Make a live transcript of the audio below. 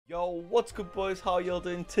Yo, what's good, boys? How y'all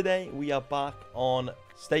doing? Today we are back on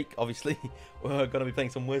Stake. Obviously we're going to be playing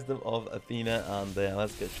some Wisdom of Athena, and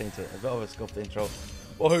let's get straight into it. A bit of a scuffed intro,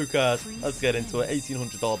 but who cares? Let's get into it.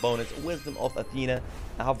 $1,800 bonus, Wisdom of Athena.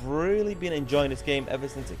 I have really been enjoying this game ever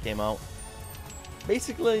since it came out.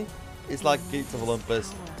 Basically it's like Gates of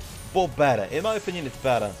Olympus, but better. In my opinion, it's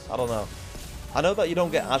better. I don't know. I know that you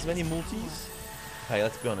don't get as many multis. Hey,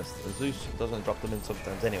 let's be honest, Zeus doesn't drop them in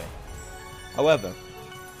sometimes anyway. However,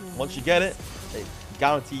 once you get it, it's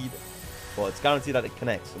guaranteed. Well, it's guaranteed that it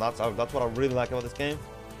connects, and that's what I really like about this game.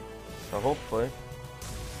 So hopefully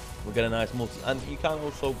we'll get a nice multi, and you can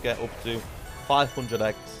also get up to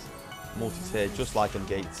 500x multis here, just like in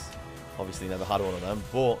Gates. Obviously, never had one of them,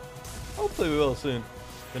 but hopefully we will soon.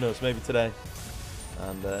 Who knows? Maybe today.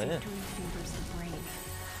 And yeah,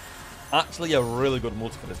 actually a really good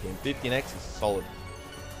multi for this game. 15x is solid.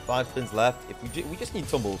 5 spins left. If we just need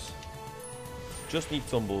tumbles. Just need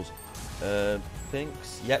tumbles.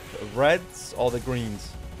 Pinks. Yep. Reds or the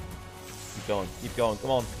greens. Keep going. Keep going.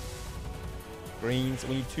 Come on. Greens.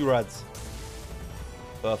 We need 2 reds.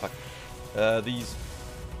 Perfect. These.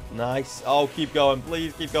 Nice. Oh, keep going.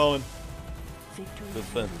 Please keep going. Good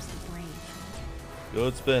spin.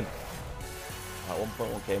 Good spin. At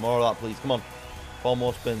 1.1k. More of that, please. Come on. 4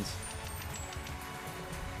 more spins.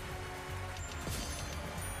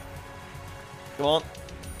 Come on.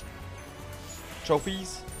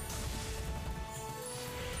 Trophies.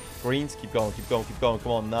 Greens, keep going, keep going, keep going.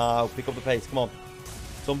 Come on now, pick up the pace. Come on.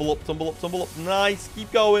 Tumble up, tumble up, tumble up. Nice.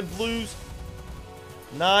 Keep going. Blues.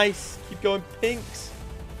 Nice. Keep going. Pinks.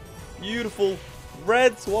 Beautiful.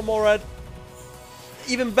 Reds. One more red.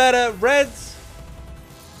 Even better. Reds.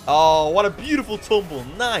 Oh, what a beautiful tumble.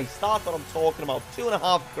 Nice. That's what I'm talking about.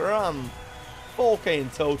 2.5 grand. 4k in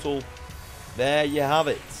total. There you have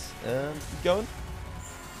it. Keep going.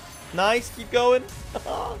 Nice, keep going.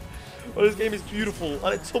 Well, this game is beautiful,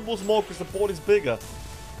 and it tumbles more because the board is bigger.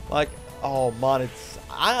 Like, oh man,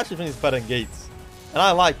 I actually think it's better than Gates, and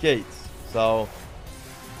I like Gates, so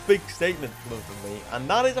big statement coming from me. And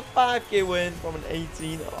that is a 5k win from an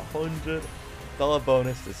 $1,800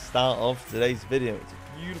 bonus to start off today's video. It's a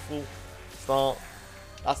beautiful start.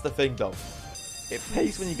 That's the thing though, it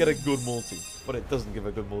pays when you get a good multi, but it doesn't give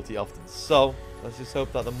a good multi often. So let's just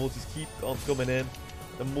hope that the multis keep on coming in.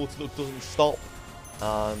 The multi-look doesn't stop,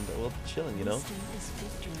 and we'll be chilling, you know.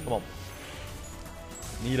 Come on.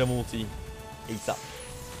 Need a multi ASAP.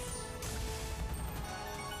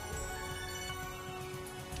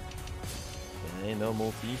 Okay, no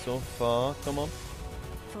multi so far. Come on.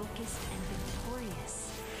 Focused and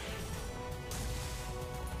victorious.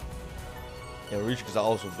 Yeah, Reachers are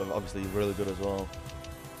also obviously really good as well.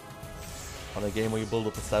 On a game where you build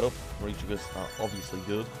up a setup, Reachers are obviously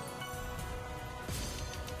good.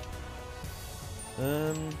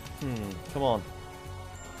 Come on.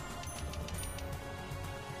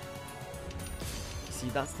 See,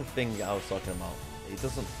 that's the thing I was talking about. It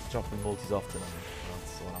doesn't drop in multis often.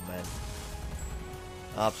 That's what I meant.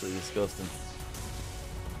 Absolutely disgusting.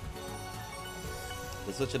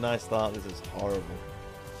 It's such a nice start. This is horrible.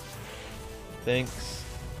 Thanks.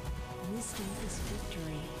 Wisdom is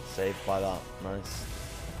victory. Saved by that. Nice.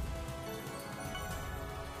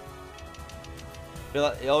 I feel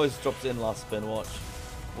like it always drops in last spin. Watch.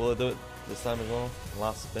 Will it do it this time as well?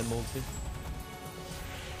 Last spin multi.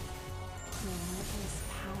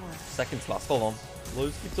 Second to last. Hold on.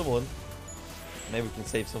 Blues, keep tumbling. Maybe we can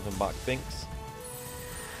save something back. Thinks.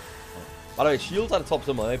 Oh. By the way, shields at the top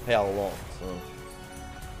somewhere. They pay out a lot. So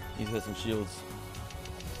need to hit some shields.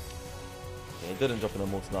 Okay, it didn't drop in a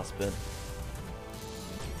multi last spin.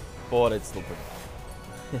 But it's still pretty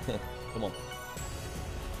bad. Come on.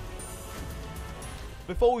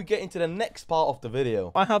 Before we get into the next part of the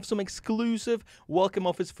video, I have some exclusive welcome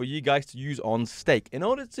offers for you guys to use on Stake. In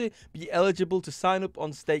order to be eligible to sign up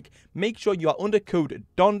on Stake, make sure you are under code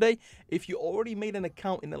Donde. If you already made an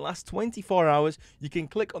account in the last 24 hours, you can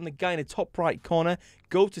click on the guy in the top right corner,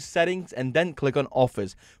 go to settings, and then click on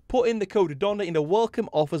offers. Put in the code Donde in the welcome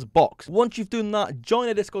offers box. Once you've done that, join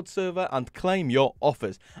a Discord server and claim your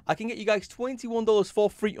offers. I can get you guys $21 for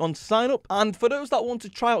free on sign up, and for those that want to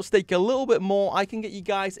try out Stake a little bit more, I can get you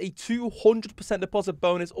guys a 200% deposit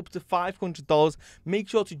bonus up to $500. Make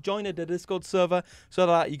sure to join the Discord server so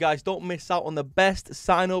that you guys don't miss out on the best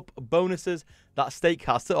sign up bonuses that Stake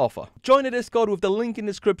has to offer. Join the Discord with the link in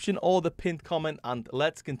the description or the pinned comment, and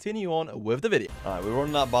let's continue on with the video. Alright, we're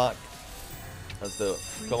running that back. Let's do it.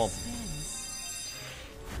 Come on.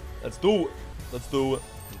 Let's do it. Let's do it.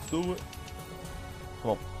 Let's do it.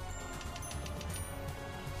 Come on.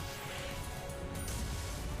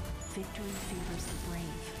 Victory favors the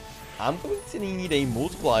brave. I'm going to need a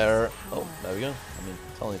multiplier. Oh, there we go. I mean,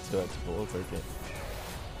 it's only 2x, but we'll take it.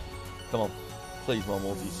 Come on. Please, more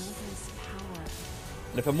multis.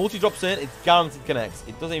 And if a multi drops in, it's guaranteed connects.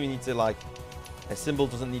 It doesn't even need to, like, a symbol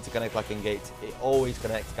doesn't need to connect like in gates. It always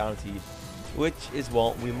connects, guaranteed. Which is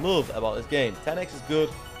what we love about this game. 10x is good.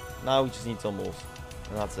 Now we just need tumbles.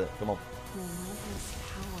 And that's it. Come on.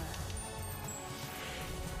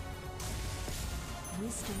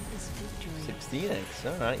 16x.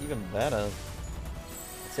 Alright, even better. I'd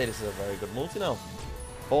say this is a very good multi now.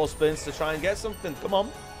 4 spins to try and get something. Come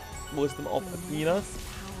on. Wisdom of Athena.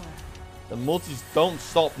 The multis don't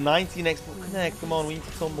stop. 19x will connect. Come on, we need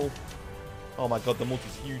to tumble. Oh my god, the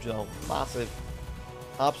multi's huge now. Massive.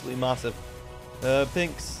 Absolutely massive.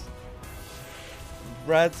 Pinks.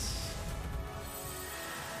 Reds.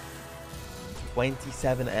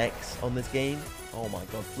 27x on this game. Oh my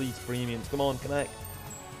god, please, premiums. Come on, connect.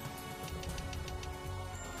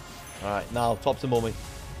 Alright, now, tops and mummy.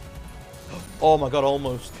 Oh my god,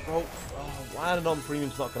 almost. Oh, why are the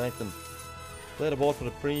non-premiums not connecting? Play the board for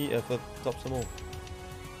the for tops and all.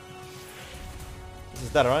 This is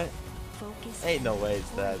dead, right? Ain't no way it's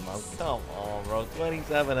dead, man. Come on, bro.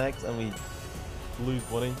 27x and we lose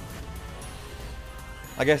money.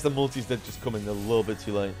 I guess the multis did just come in a little bit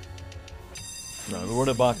too late. No, we're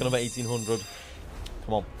running back another 1800.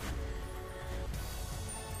 Come on.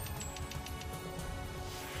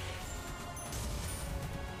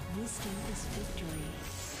 Wisdom is victory.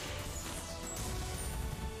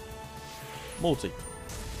 Multi.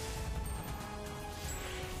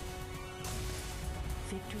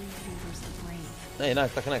 Victory favors the brave. Hey,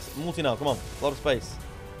 nice, that connects. Multi now, come on. A lot of space.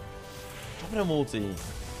 Dropping a multi.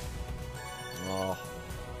 Oh.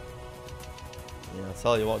 Yeah, I'll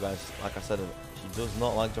tell you what, guys. Like I said, she does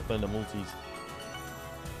not like dropping in the multis.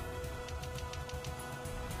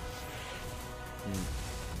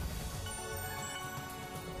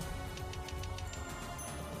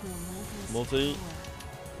 Multi.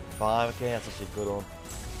 5, okay, that's actually a good one.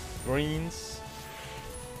 Greens.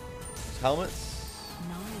 Helmets.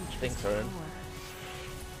 Pink turn.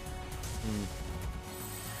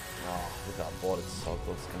 Oh, look at that board, it's so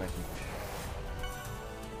close to connecting.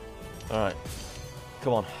 Alright.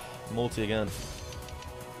 Come on. Multi again.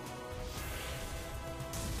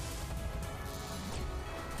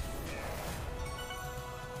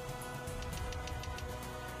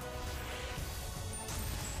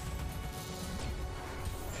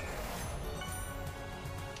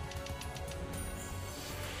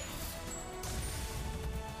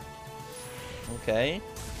 Okay.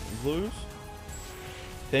 Blues.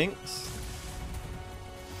 Pinks.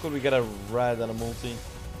 Could we get a red and a multi?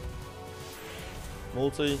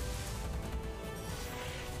 Multi.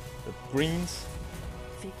 The greens.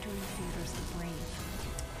 Victory favors the brave.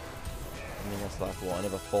 I mean, that's like what,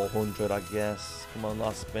 another 400, I guess. Come on,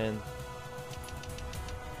 last spin.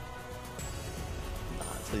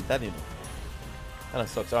 Nah, it's really dead, you know. Kind of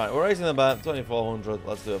sucks. Alright, we're raising the bet. 2400.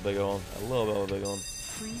 Let's do a bigger one. A little bit of a bigger one.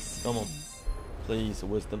 Come on. Please,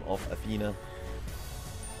 Wisdom of Athena.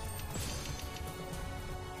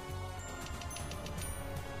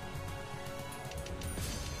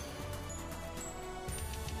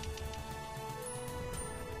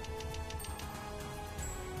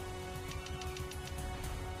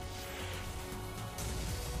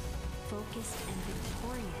 Focused and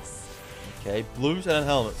victorious. Okay, blues and then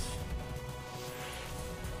helmets.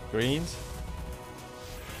 Greens.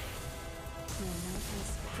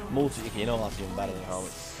 Multi, okay, you know that's even better than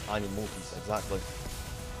helmets. I need multis, exactly.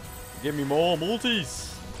 Give me more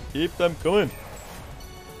multis. Keep them coming.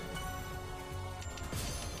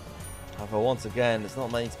 However, once again, there's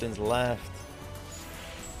not many spins left.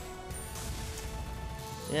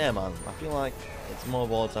 Yeah, man, I feel like it's more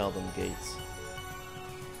volatile than gates.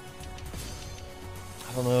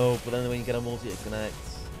 I don't know, but then when you get a multi, it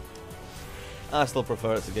connects. I still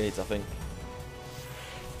prefer it to gates, I think.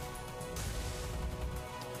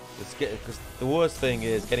 Because the worst thing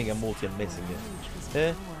is getting a multi and missing it.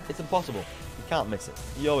 Yeah, it's impossible. You can't miss it.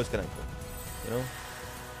 You always connect it. You know?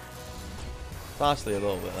 Partially a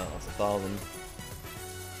little bit, that's 1,000.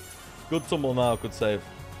 Good tumble now, good save.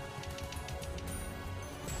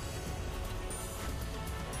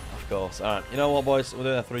 Of course. Alright, you know what, boys? We're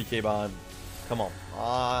doing a 3k behind. Come on.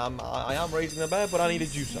 I am raising the bet, but I need a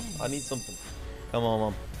juicer. I need something. Come on,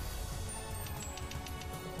 man.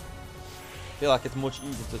 I feel like it's much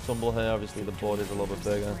easier to tumble here. Obviously, the board is a little bit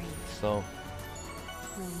bigger. So,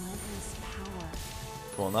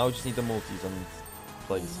 come on. Now we just need the multis and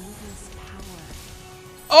plays.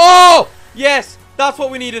 Oh! Yes! That's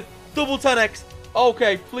what we needed. Double 10x.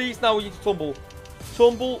 Okay, please. Now we need to tumble.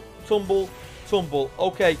 Tumble, tumble, tumble.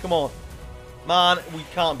 Okay, come on. Man, we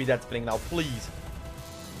can't be dead spinning now. Please.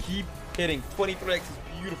 Keep hitting. 23x is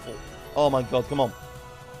beautiful. Oh my god, come on.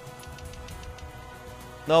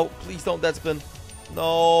 No, please don't dead spin.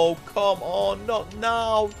 No, come on. Not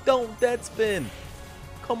now. Don't dead spin.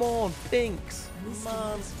 Come on, pinks.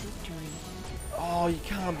 Man. Oh, you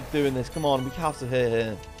can't be doing this. Come on, we have to hit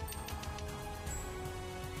here.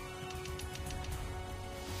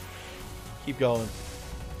 Keep going.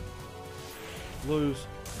 Lose.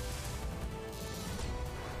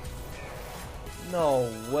 No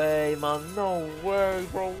way, man. No way,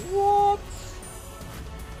 bro. What?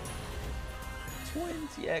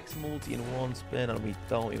 20x multi in one spin and we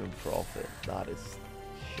don't even profit. That is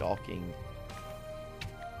shocking.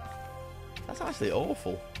 That's actually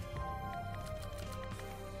awful.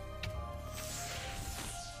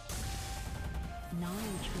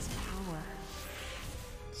 Knowledge was power.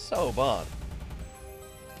 So bad.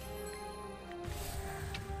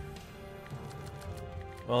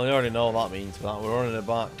 Well, you already know what that means for that. We're running it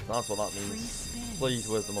back. That's what that means. Please,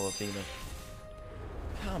 wisdom of Athena.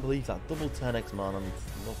 Can't believe that. Double 10x, man, and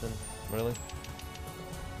nothing. Really?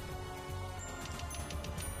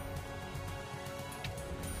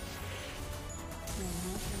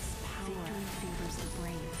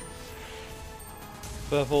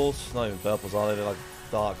 Purples? Not even purples, are they? They're like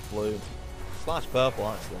dark blue. Slash purple,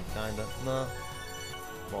 actually, kinda. No.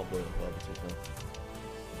 More blue than purple, to be fair.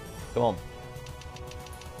 Come on.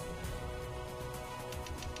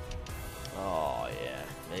 Oh, yeah.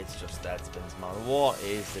 It's just dead spins, man. What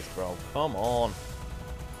is this, bro? Come on.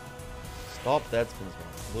 Stop dead spins,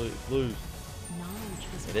 man. Blues.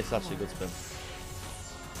 It is actually a good spin.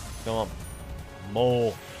 Come on.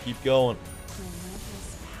 More. Keep going.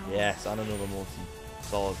 Yes, and another multi.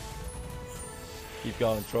 Solid. Keep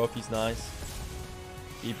going. Trophy's nice.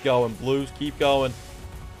 Keep going. Blues, keep going.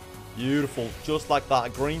 Beautiful. Just like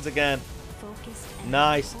that. Greens again.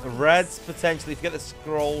 Nice. Reds, potentially. If you get the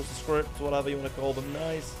scrolls, the scripts, whatever you want to call them.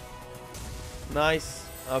 Nice. Nice.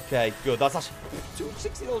 Okay, good. That's actually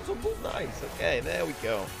 260 on tumble. Nice. Okay, there we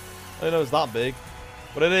go. I didn't know it was that big.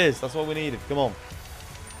 But it is. That's what we needed. Come on.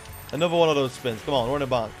 Another one of those spins. Come on, run it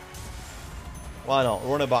back. Why not?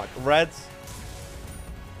 Run it back. Reds.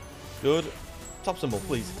 Good. Top symbol,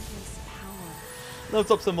 please. No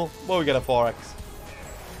top symbol. Well, we get a 4x.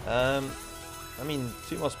 I mean,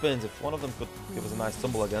 2 more spins. If one of them could give us a nice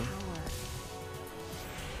tumble again.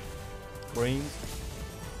 Greens.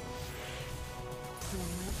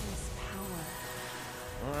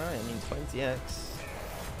 Alright, I mean 20x.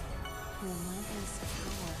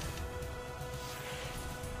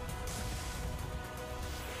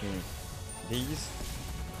 These.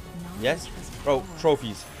 Yes. Bro,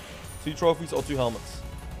 trophies. 2 trophies or 2 helmets.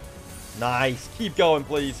 Nice. Keep going,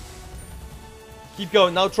 please. Keep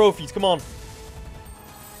going. Now trophies. Come on.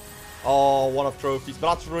 Oh, 1 of trophies.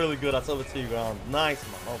 But that's really good. That's over 2 grand. Nice,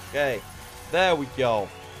 man. Okay. There we go.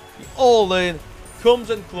 The all-in comes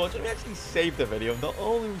in clutch. And we actually saved the video. Not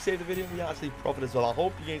only we saved the video, we actually profit as well. I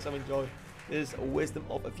hope you guys have enjoyed this Wisdom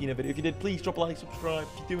of Athena video. If you did, please drop a like, subscribe.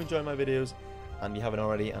 If you do enjoy my videos and you haven't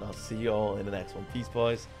already. And I'll see you all in the next one. Peace,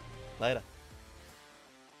 boys. Later.